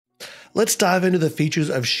Let's dive into the features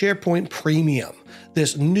of SharePoint Premium,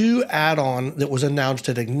 this new add-on that was announced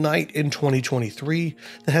at Ignite in 2023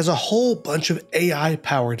 that has a whole bunch of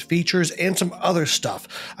AI-powered features and some other stuff.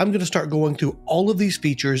 I'm going to start going through all of these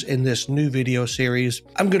features in this new video series.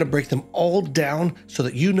 I'm going to break them all down so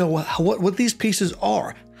that you know what these pieces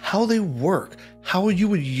are, how they work, how you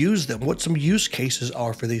would use them, what some use cases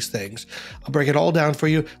are for these things. I'll break it all down for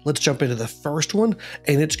you. Let's jump into the first one,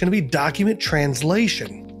 and it's going to be document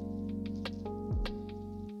translation.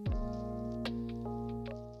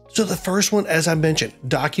 So the first one, as I mentioned,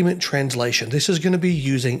 document translation. This is going to be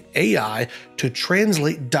using AI to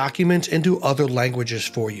translate documents into other languages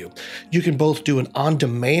for you. You can both do an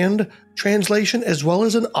on-demand translation as well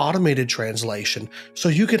as an automated translation. So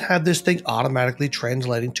you can have this thing automatically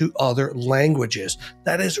translating to other languages.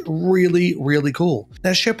 That is really, really cool.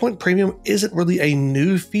 Now, SharePoint Premium isn't really a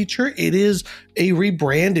new feature. It is a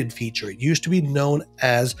rebranded feature. It used to be known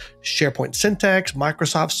as SharePoint Syntex,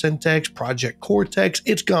 Microsoft Syntex, Project Cortex.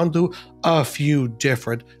 It's gone through a few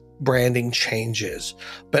different branding changes,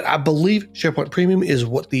 but I believe SharePoint Premium is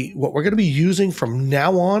what we're going to be using from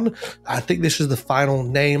now on. I think this is the final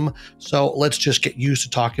name, so let's just get used to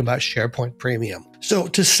talking about SharePoint Premium. So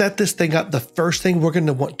to set this thing up, the first thing we're going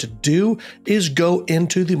to want to do is go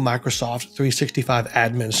into the Microsoft 365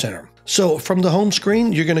 Admin Center. So from the home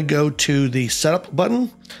screen, you're going to go to the Setup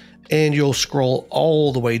button, and you'll scroll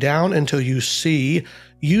all the way down until you see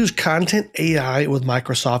Use Content AI with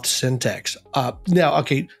Microsoft Syntex. Now,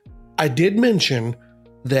 okay, I did mention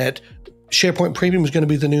that SharePoint Premium is going to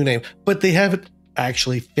be the new name, but they haven't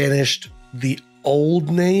actually finished the old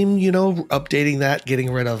name, updating that,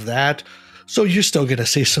 getting rid of that. So you're still going to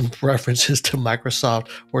see some references to Microsoft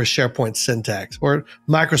or SharePoint Syntex or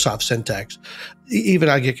Microsoft Syntex. Even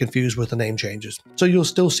I get confused with the name changes. So you'll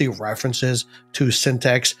still see references to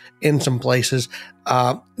Syntex in some places.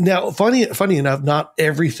 Now, funny enough, not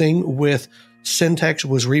everything with Syntex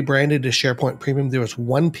was rebranded to SharePoint Premium. There was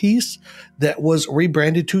one piece that was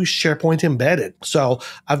rebranded to SharePoint Embedded. So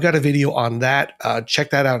I've got a video on that. Check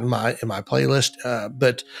that out in my playlist.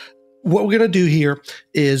 But what we're going to do here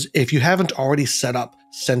is, if you haven't already set up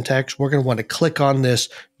Syntex, we're going to want to click on this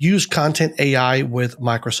Use Content AI with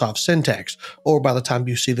Microsoft Syntex, or by the time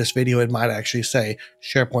you see this video, it might actually say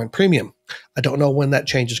SharePoint Premium. I don't know when that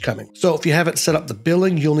change is coming. So if you haven't set up the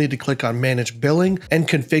billing, you'll need to click on Manage Billing and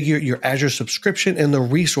configure your Azure subscription in the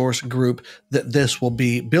resource group that this will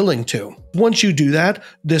be billing to. Once you do that,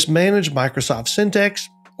 this Manage Microsoft Syntex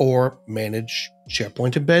or Manage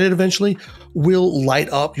SharePoint Embedded eventually will light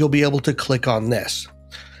up. You'll be able to click on this.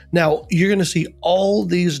 Now, you're going to see all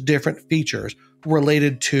these different features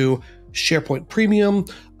related to SharePoint Premium,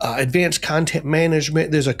 advanced content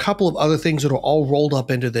management. There's a couple of other things that are all rolled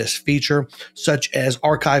up into this feature, such as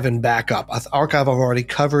archive and backup. Archive I've already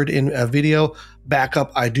covered in a video.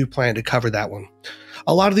 Backup, I do plan to cover that one.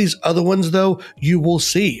 A lot of these other ones, though, you will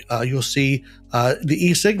see. You'll see the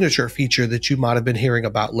e-signature feature that you might have been hearing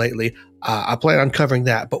about lately. I plan on covering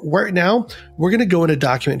that. But right now, we're going to go into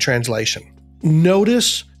document translation.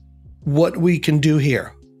 Notice what we can do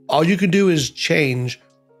here. All you can do is change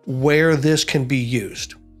where this can be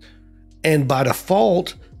used. And by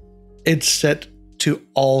default, it's set to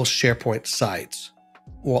all SharePoint sites,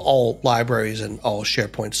 or all libraries and all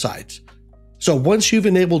SharePoint sites. So once you've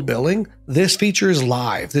enabled billing, this feature is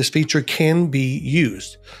live. This feature can be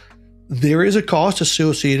used. There is a cost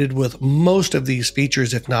associated with most of these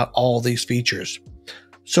features, if not all these features.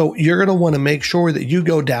 So you're going to want to make sure that you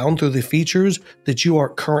go down through the features that you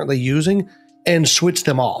are currently using and switch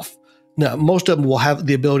them off. Now, most of them will have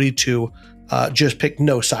the ability to just pick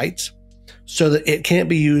no sites so that it can't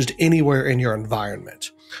be used anywhere in your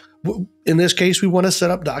environment. In this case, we want to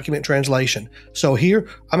set up document translation. So here,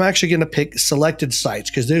 I'm actually going to pick selected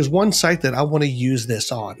sites because there's one site that I want to use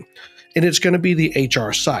this on, and it's going to be the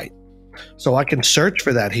HR site. So I can search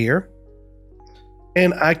for that here,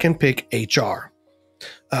 and I can pick HR.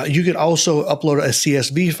 You could also upload a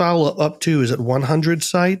CSV file up to, is it 100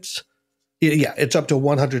 sites? Yeah, it's up to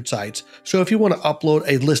 100 sites. So if you want to upload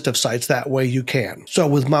a list of sites that way, you can. So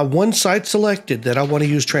with my one site selected that I want to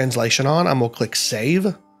use translation on, I'm going to click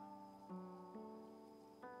Save.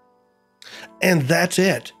 And that's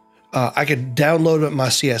it. I could download my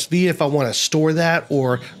CSV if I want to store that,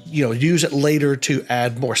 or use it later to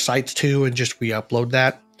add more sites to and just re-upload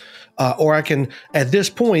that. Or I can, at this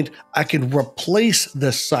point, I can replace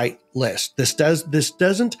the site list. This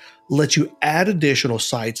doesn't let you add additional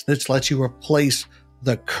sites. This lets you replace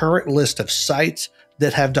the current list of sites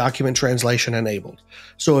that have document translation enabled.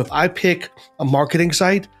 So if I pick a marketing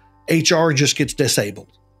site, HR just gets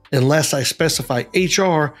disabled unless I specify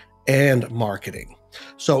HR and marketing.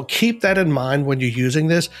 So keep that in mind when you're using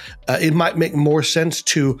this. It might make more sense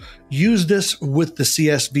to use this with the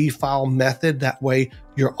CSV file method. That way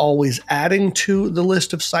you're always adding to the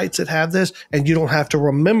list of sites that have this, and you don't have to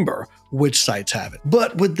remember which sites have it.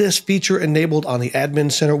 But with this feature enabled on the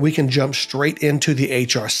Admin Center, we can jump straight into the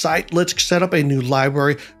HR site. Let's set up a new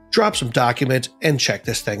library, drop some documents, and check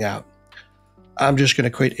this thing out. I'm just going to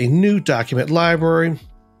create a new document library,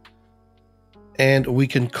 and we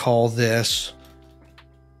can call this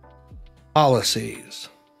policies.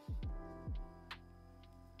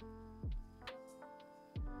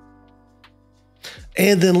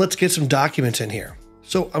 And then let's get some documents in here.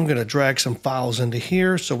 So I'm going to drag some files into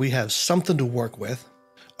here so we have something to work with.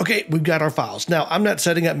 Okay, we've got our files. Now, I'm not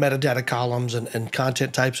setting up metadata columns and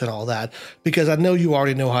content types and all that, because I know you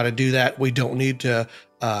already know how to do that. We don't need to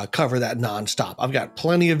cover that nonstop. I've got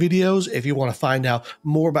plenty of videos if you want to find out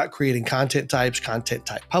more about creating content types, content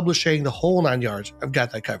type publishing, the whole 9 yards. I've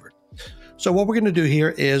got that covered. So what we're going to do here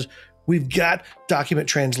is we've got document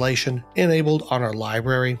translation enabled on our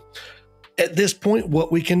library. At this point,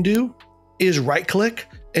 what we can do is right click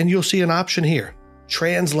and you'll see an option here,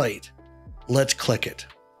 translate. Let's click it.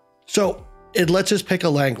 So it lets us pick a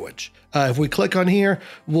language. If we click on here,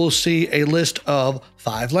 we'll see a list of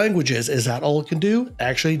 5 languages. Is that all it can do?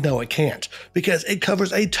 Actually, no, it can't, because it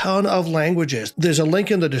covers a ton of languages. There's a link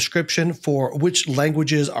in the description for which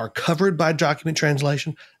languages are covered by document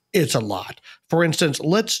translation. It's a lot. For instance,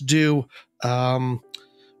 let's do,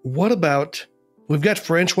 what about, we've got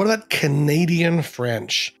French. What about Canadian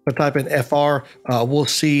French? If I type in FR, we'll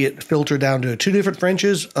see it filter down to 2 different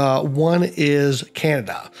Frenches. One is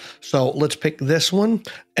Canada. So let's pick this one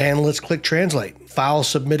and let's click translate. File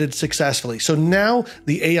submitted successfully. So now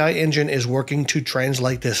the AI engine is working to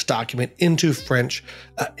translate this document into French.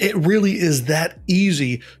 It really is that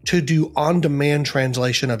easy to do on-demand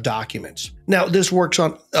translation of documents. Now, this works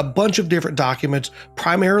on a bunch of different documents,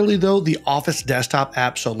 primarily though the Office desktop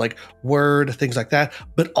app, so like Word, things like that,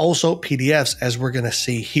 but also PDFs, as we're going to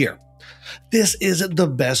see here. This isn't the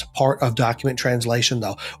best part of document translation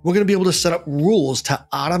though. We're going to be able to set up rules to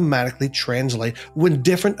automatically translate when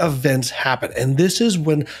different events happen. And this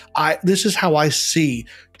is how I see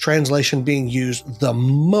translation being used the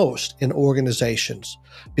most in organizations,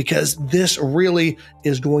 because this really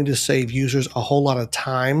is going to save users a whole lot of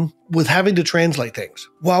time with having to translate things.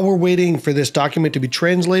 While we're waiting for this document to be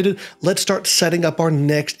translated, let's start setting up our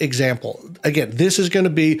next example. Again, this is going to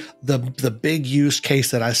be the big use case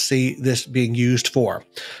that I see this being used for.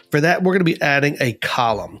 For that, we're going to be adding a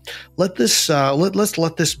column. Let's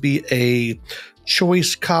let this be a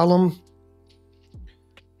choice column.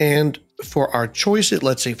 And for our choices,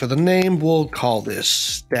 let's see, for the name, we'll call this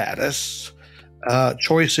status.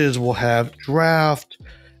 Choices, we'll have draft,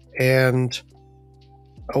 and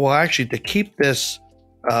well, actually, to keep this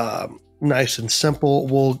nice and simple,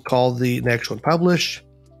 we'll call the next one publish,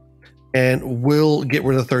 and we'll get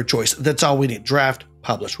rid of the third choice. That's all we need, draft,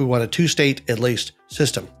 publish. We want a 2-state at least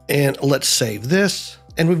system. And let's save this.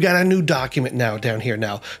 And we've got a new document now down here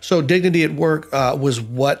now. So Dignity at Work was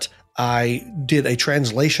what I did a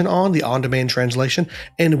translation on, the on-demand translation,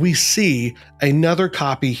 and we see another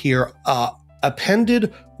copy here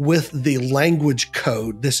appended with the language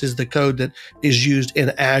code. This is the code that is used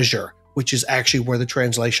in Azure, which is actually where the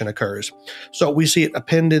translation occurs. So we see it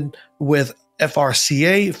appended with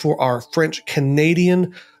FRCA for our French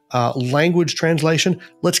Canadian language translation.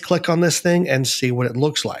 Let's click on this thing and see what it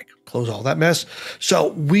looks like. Close all that mess. So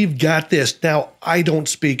we've got this. Now, I don't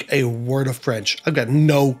speak a word of French. I've got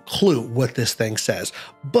no clue what this thing says,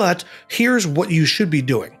 but here's what you should be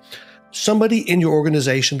doing. Somebody in your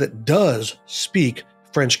organization that does speak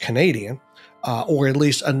French Canadian, or at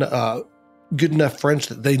least good enough French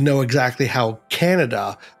that they know exactly how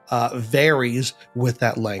Canada varies with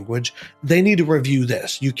that language, they need to review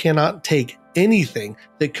this. You cannot take anything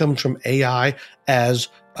that comes from AI as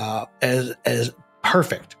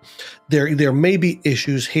perfect. There may be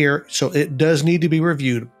issues here, so it does need to be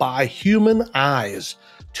reviewed by human eyes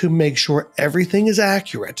to make sure everything is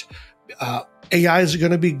accurate. AI is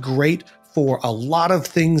going to be great for a lot of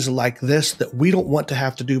things like this that we don't want to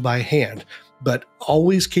have to do by hand, but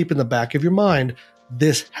always keep in the back of your mind,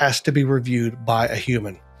 this has to be reviewed by a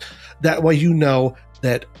human. That way you know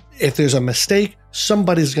that if there's a mistake,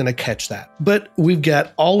 somebody's going to catch that. But we've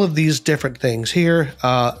got all of these different things here,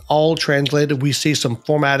 all translated. We see some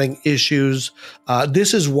formatting issues.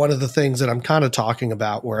 This is one of the things that I'm kind of talking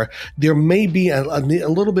about, where there may be a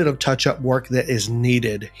little bit of touch-up work that is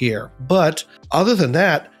needed here. But other than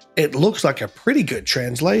that, it looks like a pretty good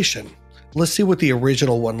translation. Let's see what the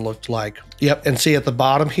original one looked like. Yep, and see at the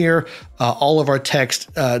bottom here, all of our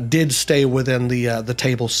text did stay within the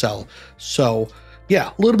table cell. So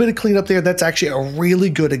yeah, a little bit of cleanup there. That's actually a really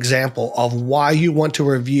good example of why you want to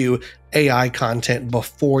review AI content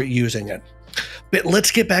before using it. But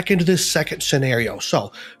let's get back into this second scenario.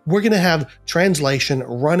 So we're going to have translation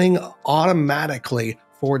running automatically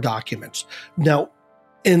for documents. Now,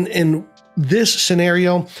 in this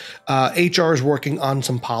scenario, HR is working on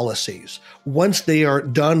some policies. Once they are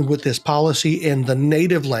done with this policy in the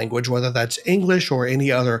native language, whether that's English or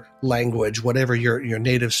any other language, whatever your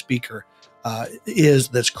native speaker is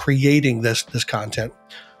that's creating this content,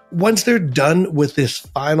 once they're done with this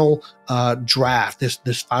final draft,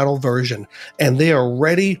 this final version, and they are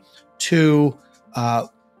ready to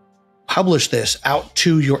publish this out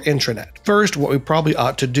to your intranet. First, what we probably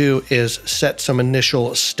ought to do is set some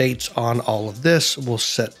initial states on all of this. We'll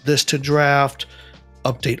set this to draft,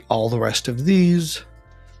 update all the rest of these,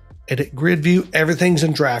 edit grid view, everything's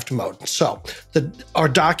in draft mode. So our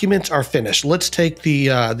documents are finished. Let's take the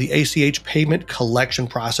ACH payment collection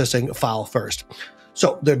processing file first.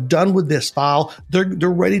 So they're done with this file. They're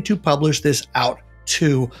ready to publish this out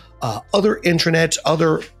to other intranets,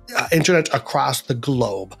 intranets across the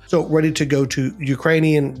globe. So ready to go to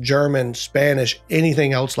Ukrainian, German, Spanish,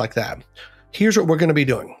 anything else like that. Here's what we're going to be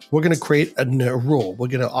doing. We're going to create a rule. We're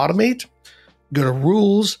going to automate, go to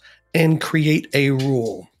rules, and create a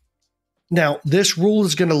rule. Now, this rule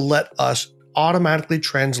is going to let us automatically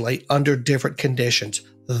translate under different conditions.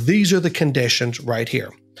 These are the conditions right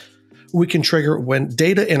here. We can trigger when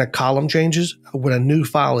data in a column changes, when a new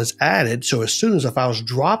file is added. So as soon as a file is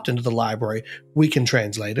dropped into the library, we can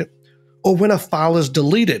translate it. Or when a file is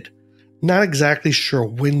deleted. Not exactly sure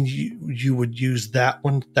when you would use that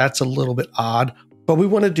one. That's a little bit odd. But we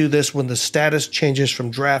want to do this when the status changes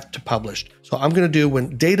from draft to published. So I'm going to do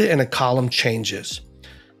when data in a column changes.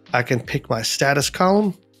 I can pick my status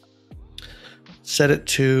column, set it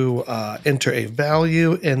to enter a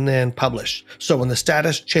value, and then publish. So when the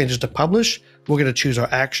status changes to publish, we're going to choose our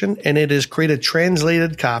action, and it is create a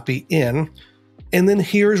translated copy in, and then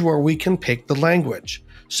here's where we can pick the language.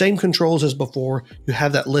 Same controls as before. You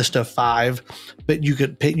have that list of 5, but you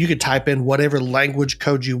could type in whatever language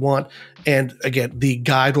code you want, and again, the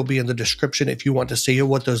guide will be in the description if you want to see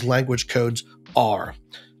what those language codes are.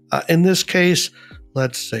 In this case,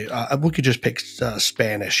 let's say we could just pick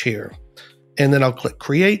Spanish here. And then I'll click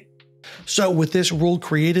create. So with this rule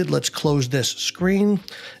created, let's close this screen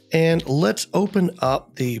and let's open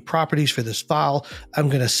up the properties for this file. I'm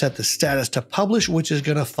going to set the status to publish, which is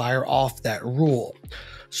going to fire off that rule.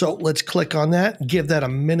 So let's click on that, give that a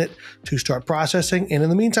minute to start processing. And in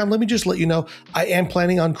the meantime, let me just let you know, I am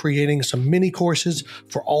planning on creating some mini courses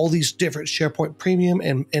for all these different SharePoint Premium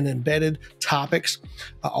and embedded topics,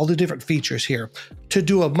 all the different features here, to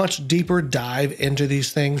do a much deeper dive into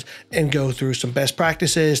these things and go through some best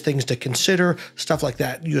practices, things to consider, stuff like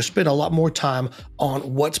that. You'll spend a lot more time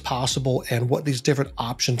on what's possible and what these different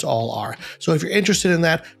options all are. So if you're interested in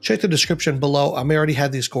that, check the description below. I may already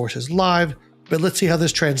have these courses live, but let's see how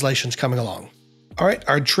this translation's coming along. All right,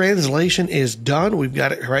 our translation is done. We've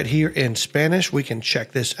got it right here in Spanish. We can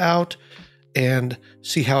check this out and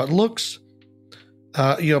see how it looks.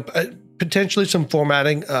 Potentially some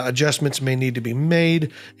formatting adjustments may need to be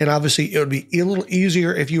made. And obviously it would be a little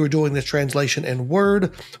easier if you were doing this translation in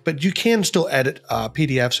Word, but you can still edit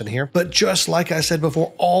PDFs in here. But just like I said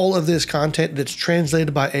before, all of this content that's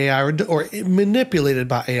translated by AI or manipulated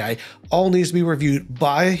by AI all needs to be reviewed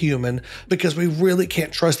by a human, because we really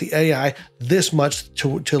can't trust the AI this much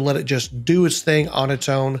to let it just do its thing on its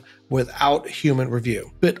own without human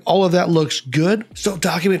review. But all of that looks good. So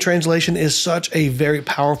document translation is such a very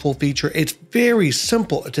powerful feature. It's very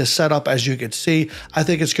simple to set up, as you can see. I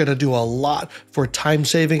think it's going to do a lot for time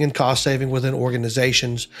saving and cost saving within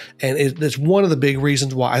organizations. And it's one of the big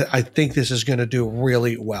reasons why I think this is going to do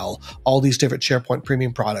really well, all these different SharePoint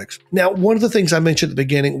Premium products. Now, one of the things I mentioned at the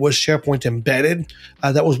beginning was SharePoint Embedded.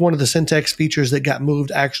 That was one of the Syntex features that got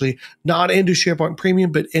moved actually not into SharePoint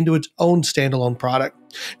Premium, but into its own standalone product.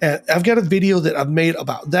 And I've got a video that I've made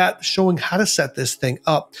about that showing how to set this thing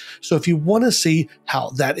up. So if you want to see how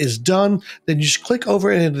that is done, then you just click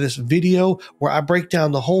over into this video where I break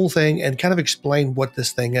down the whole thing and kind of explain what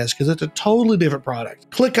this thing is, because it's a totally different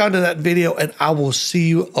product. Click onto that video and I will see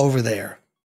you over there.